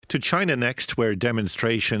To China next, where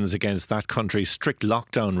demonstrations against that country's strict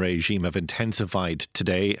lockdown regime have intensified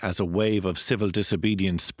today as a wave of civil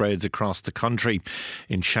disobedience spreads across the country.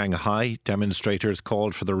 In Shanghai, demonstrators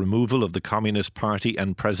called for the removal of the Communist Party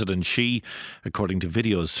and President Xi, according to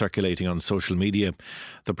videos circulating on social media.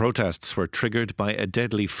 The protests were triggered by a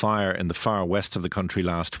deadly fire in the far west of the country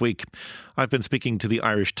last week. I've been speaking to the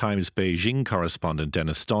Irish Times Beijing correspondent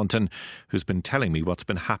Dennis Staunton, who's been telling me what's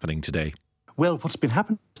been happening today. Well, what's been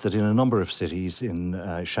happening is that in a number of cities, in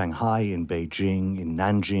Shanghai, in Beijing, in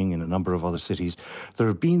Nanjing, in a number of other cities, there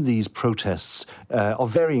have been these protests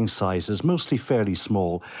of varying sizes, mostly fairly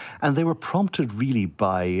small, and they were prompted really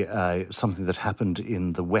by something that happened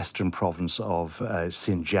in the western province of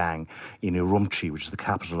Xinjiang, in Urumqi, which is the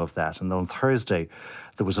capital of that. And on Thursday,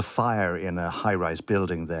 there was a fire in a high-rise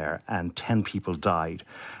building there, and 10 people died.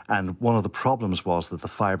 And one of the problems was that the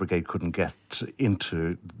fire brigade couldn't get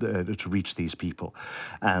to reach these people.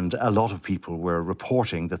 And a lot of people were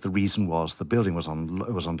reporting that the reason was the building was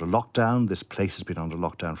under lockdown. This place has been under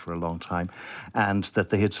lockdown for a long time, and that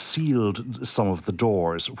they had sealed some of the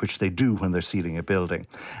doors, which they do when they're sealing a building,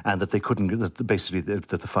 and that they couldn't, that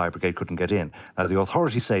the fire brigade couldn't get in. Now, the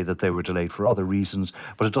authorities say that they were delayed for other reasons,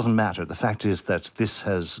 but it doesn't matter. The fact is that this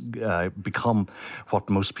has become what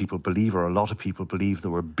most people believe, or a lot of people believe.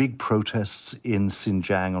 There were big protests in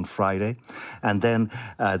Xinjiang on Friday, and then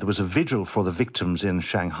there was a vigil for the victims in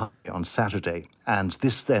Shanghai on Saturday, and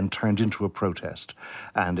this then turned into a protest,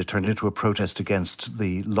 and it turned into a protest against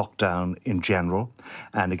the lockdown in general,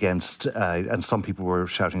 and against and some people were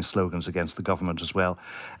shouting slogans against the government as well.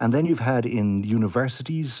 And then you've had in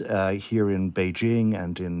universities here in Beijing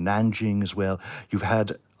and in Nanjing as well, you've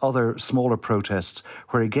had other smaller protests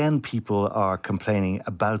where again people are complaining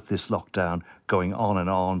about this lockdown going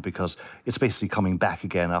on because it's basically coming back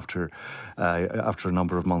again after a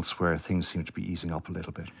number of months where things seem to be easing up a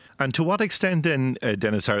little bit. And to what extent then,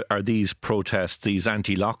 Dennis, are these protests, these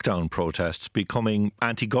anti-lockdown protests, becoming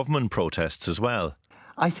anti-government protests as well?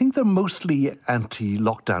 I think they're mostly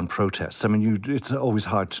anti-lockdown protests. I mean, it's always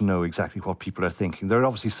hard to know exactly what people are thinking. There are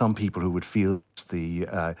obviously some people who would feel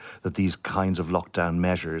that these kinds of lockdown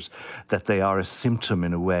measures, that they are a symptom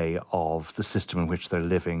in a way of the system in which they're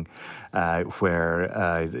living, where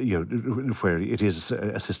it is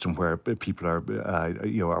a system where people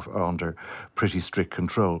are under pretty strict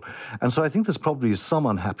control. And so I think there's probably some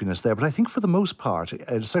unhappiness there. But I think for the most part,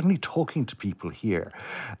 certainly talking to people here,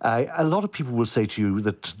 a lot of people will say to you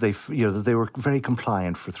that they were very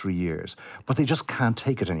compliant for 3 years, but they just can't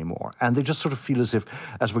take it anymore. And they just sort of feel as if,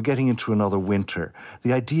 as we're getting into another winter,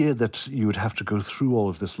 the idea that you would have to go through all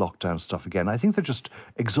of this lockdown stuff again, I think they're just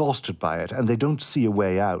exhausted by it and they don't see a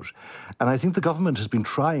way out. And I think the government has been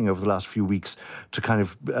trying over the last few weeks to kind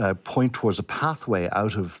of point towards a pathway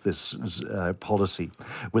out of this policy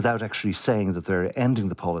without actually saying that they're ending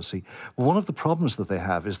the policy. But one of the problems that they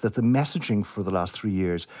have is that the messaging for the last 3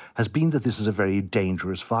 years has been that this is a very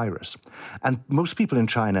dangerous virus. And most people in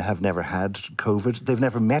China have never had COVID. They've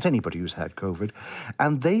never met anybody who's had COVID.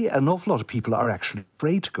 And an awful lot of people are actually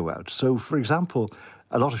afraid to go out. So, for example,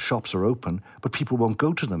 a lot of shops are open, but people won't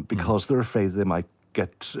go to them because they're afraid they might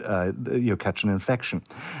catch an infection.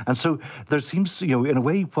 And so there seems, in a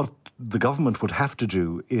way, what the government would have to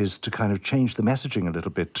do is to kind of change the messaging a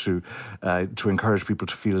little bit to encourage people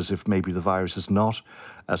to feel as if maybe the virus is not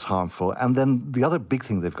as harmful. And then the other big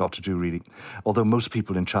thing they've got to do, really, although most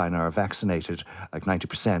people in China are vaccinated, like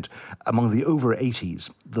 90%, among the over 80s,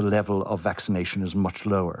 the level of vaccination is much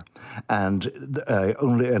lower. And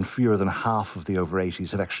fewer than half of the over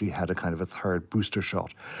 80s have actually had a kind of a third booster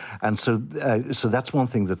shot. And so that's one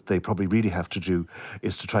thing that they probably really have to do,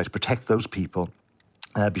 is to try to protect those people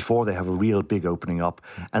before they have a real big opening up.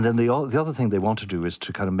 And then the other thing they want to do is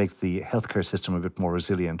to kind of make the healthcare system a bit more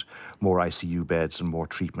resilient, more ICU beds and more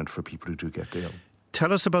treatment for people who do get ill.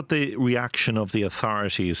 Tell us about the reaction of the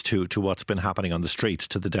authorities to what's been happening on the streets,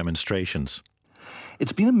 to the demonstrations.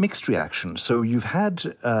 It's been a mixed reaction. So you've had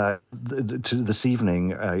this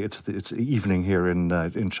evening, it's evening here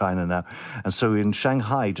in China now, and so in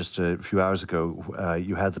Shanghai just a few hours ago,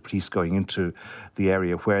 you had the police going into the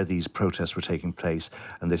area where these protests were taking place,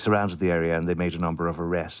 and they surrounded the area and they made a number of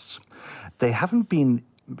arrests. They haven't been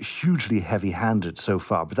hugely heavy-handed so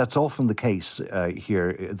far, but that's often the case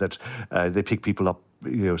here, that they pick people up,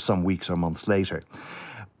 some weeks or months later.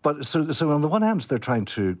 But so on the one hand, they're trying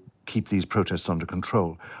to keep these protests under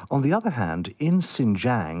control. On the other hand, in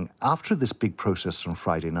Xinjiang, after this big protest on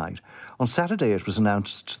Friday night, on Saturday it was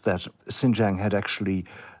announced that Xinjiang had actually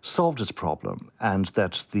solved its problem and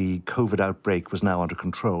that the COVID outbreak was now under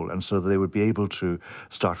control, and so they would be able to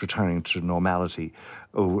start returning to normality,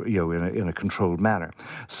 in a controlled manner.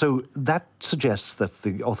 So that suggests that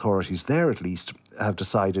the authorities there, at least, have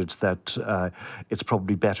decided that it's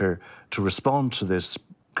probably better to respond to this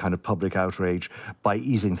kind of public outrage by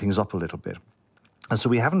easing things up a little bit. And so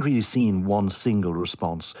we haven't really seen one single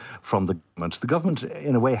response from the government. The government,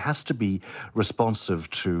 in a way, has to be responsive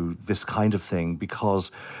to this kind of thing because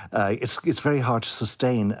it's very hard to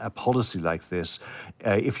sustain a policy like this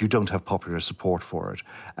if you don't have popular support for it.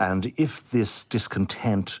 And if this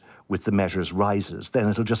discontent with the measures rises, then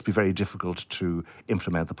it'll just be very difficult to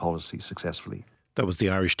implement the policy successfully. That was the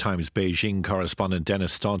Irish Times Beijing correspondent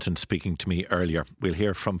Dennis Staunton speaking to me earlier. We'll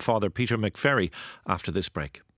hear from Father Peter McVerry after this break.